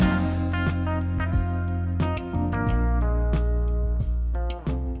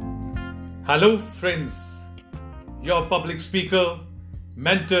Hello friends, your public speaker,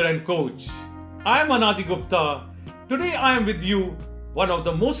 mentor and coach. I am Anadi Gupta. Today I am with you one of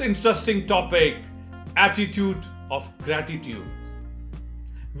the most interesting topic, attitude of gratitude.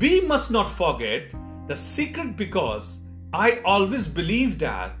 We must not forget the secret because I always believe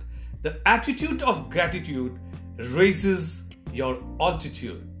that the attitude of gratitude raises your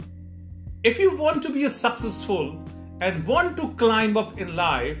altitude. If you want to be successful and want to climb up in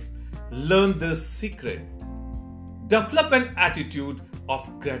life, learn this secret. Develop an attitude of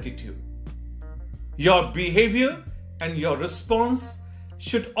gratitude. Your behavior and your response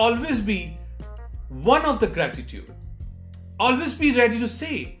should always be one of the gratitude. Always be ready to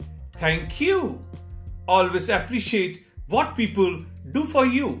say thank you. Always appreciate what people do for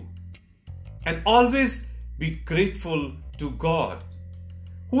you. And always be grateful to God,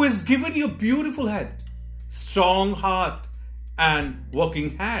 who has given you a beautiful head, strong heart, and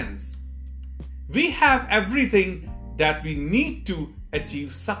working hands. We have everything that we need to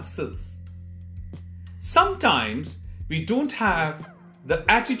achieve success. Sometimes we don't have the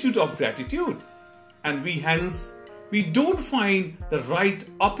attitude of gratitude, and we don't find the right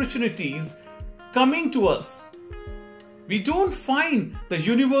opportunities coming to us. We don't find the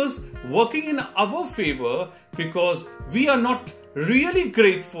universe working in our favor because we are not really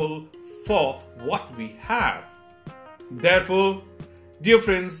grateful for what we have. Therefore, dear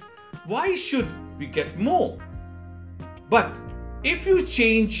friends, why should we get more? But if you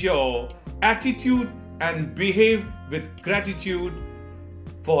change your attitude and behave with gratitude,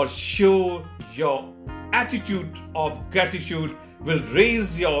 for sure your attitude of gratitude will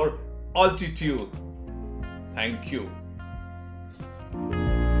raise your altitude. Thank you.